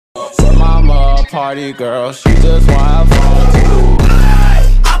party girl, she just wanna have fun too.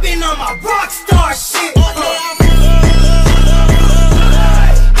 I've been on my rock star shit.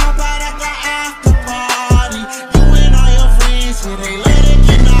 How about at the after party? You and all your friends, so they let it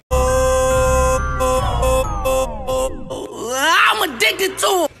get out. I'm addicted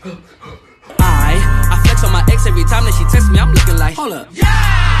to him. I flex on my ex every time that she texts me. I'm looking like, hold up.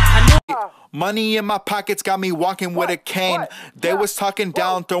 Money in my pockets got me walking with a cane. They was talking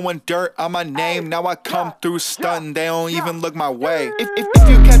down, throwing dirt on my name. Now I come through stunting, they don't even look my way. If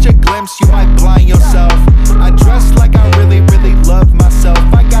you catch a glimpse, you might blind yourself. I dress like I really, really love myself.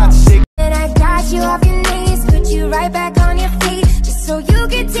 I got sick. And I got you off your knees, put you right back on your feet, just so you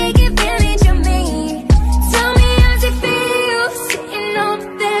can take advantage of me. Tell me how's it feel, sitting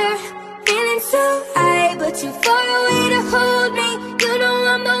over there, feeling so high, but you're far away to hold me. You know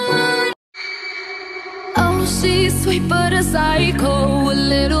I'm the one. Oh, she's sweet but a psycho, a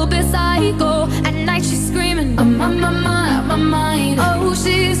little bit psycho. At night she's screaming, I'm on my mind. Oh,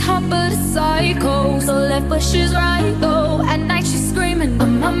 she's hot but a psycho, so left but she's right though. At night she's screaming,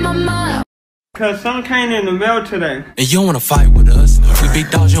 I'm on my mind. Cause something came in the mail today. And you don't wanna fight with us. We big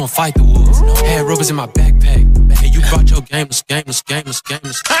dogs, you don't fight the wolves. Had rubbers in my backpack. And you brought your gamers.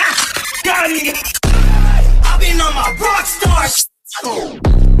 Got it. I've been on my rock star shit.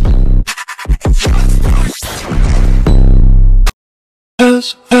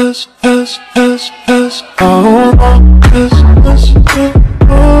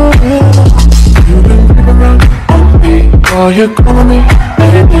 You've been around on me while you're calling me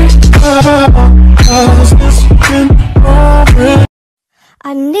baby. I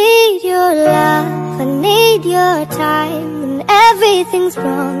need your love, I need your time. When everything's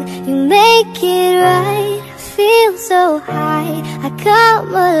wrong, you make it right. I feel so high, I come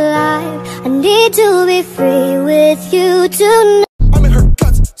alive. I need to be free with you tonight. I'm in her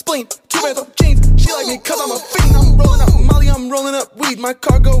guts, spleen, 2 bands of jeans. She like me cause I'm a fiend. I'm rolling up Molly, I'm rolling up weed. My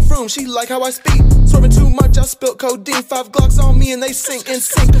car go vroom, she like how I speed. Swerving too much, I spilt codeine. 5 Glocks on me and they sink in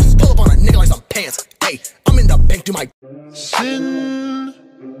sync. Pull up on a nigga like some pants. Hey, I'm in the bank, do my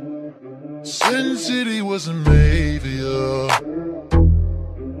Sin City wasn't made for you.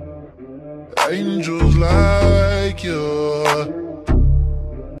 Angels like you.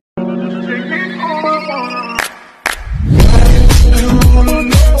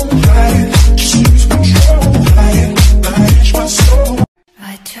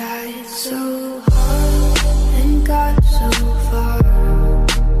 I tried so hard and got so far,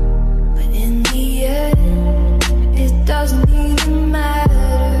 but in the end, it doesn't even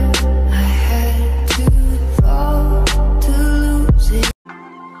matter. I had to fall to lose it.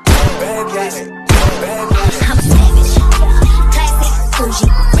 I'm savage, classic,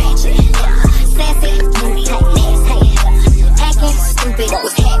 bougie, ratchet, sassy, moody, next, hey, acting stupid.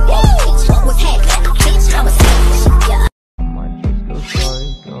 What's happening, bitch? What's happening, bitch? I'm a savage, yeah.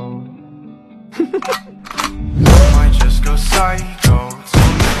 Might just go psycho. Too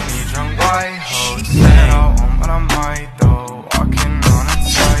many drunk white hoes. Said I won't, but I might though. Walking on a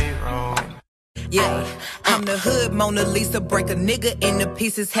tightrope. Yeah, I'm the hood Mona Lisa. Break a nigga into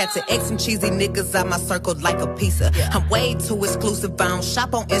pieces. Had to X some cheesy niggas out my circle like a pizza. I'm way too exclusive. I don't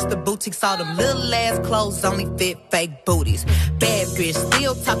shop on Insta boutiques. All them little ass clothes only fit fake booties. Bad bitch,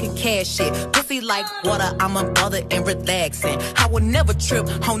 still talking cash shit. Pussy like water, I'm unbothered and relaxing. I would never trip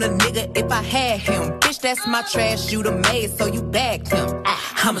on a nigga if I had him. Bitch, that's my trash, you the maid, so you bagged him.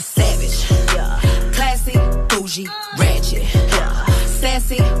 I'm a savage, classy, bougie, ratchet,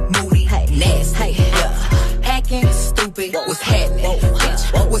 sassy, moody, nasty, acting stupid. What's happening,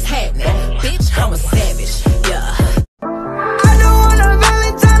 bitch? What's happening, bitch? I'm a savage, I don't want a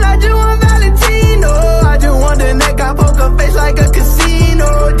Valentine, I just want Valentino. I just want the neck, I poker face like a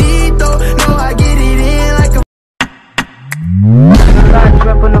casino. Dito, no, I get it in like a. I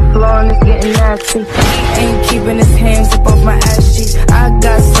drop on the floor and it's getting nasty. Ain't keeping his hands up off my ass cheeks. I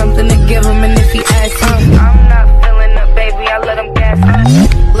got something to give him, and if he asks me, I'm not feeling up, baby. I let him gas me.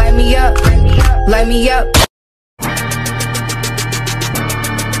 Light me up, light me up.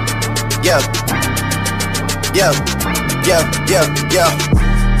 Yeah.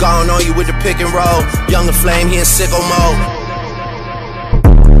 Gone on you with the pick and roll. Younger flame, he in sicko mode.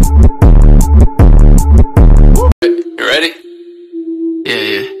 You ready?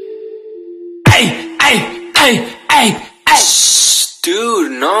 Yeah. Hey! Shh,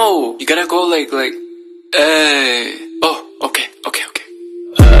 dude, no. You gotta go like, hey. Oh, okay.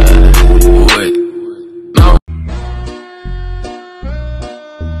 Wait. No.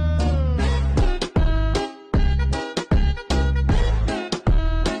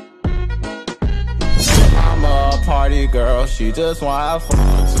 I'm a party girl, she just wanna have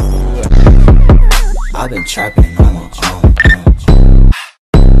fun too. I've been trapping on my own.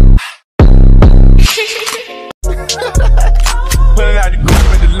 Pulling out the coupe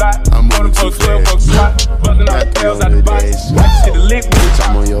at the lot. I'm moving too fast. Busting out the tails out the box. Hit the lick with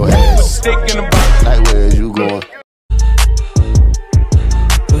I'm on your ass. stick in the box. Like where is you going?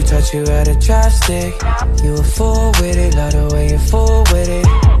 Who taught you how to drive stick? You a fool with it, love the way you fool with it.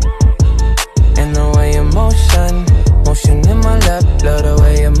 And the way you motion in my lap, love the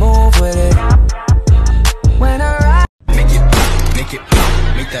way you move with it. When I ride,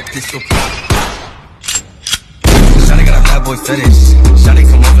 make that pistol pop. Shawty got a bad boy fetish. Shawty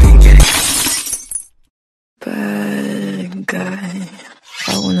come over and get it. Bad guy,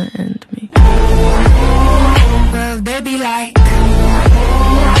 I wanna end me. Well, baby, like,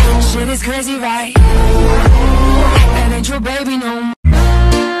 shit is crazy, right? That ain't your baby no more.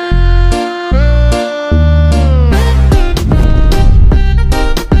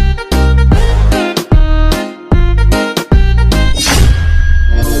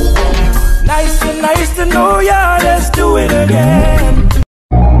 Nice to know ya, let's do it again.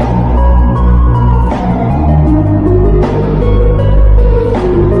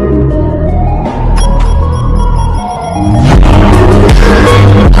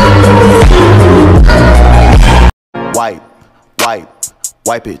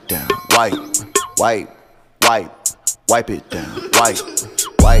 Wipe it down. Wipe it down.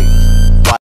 Wipe.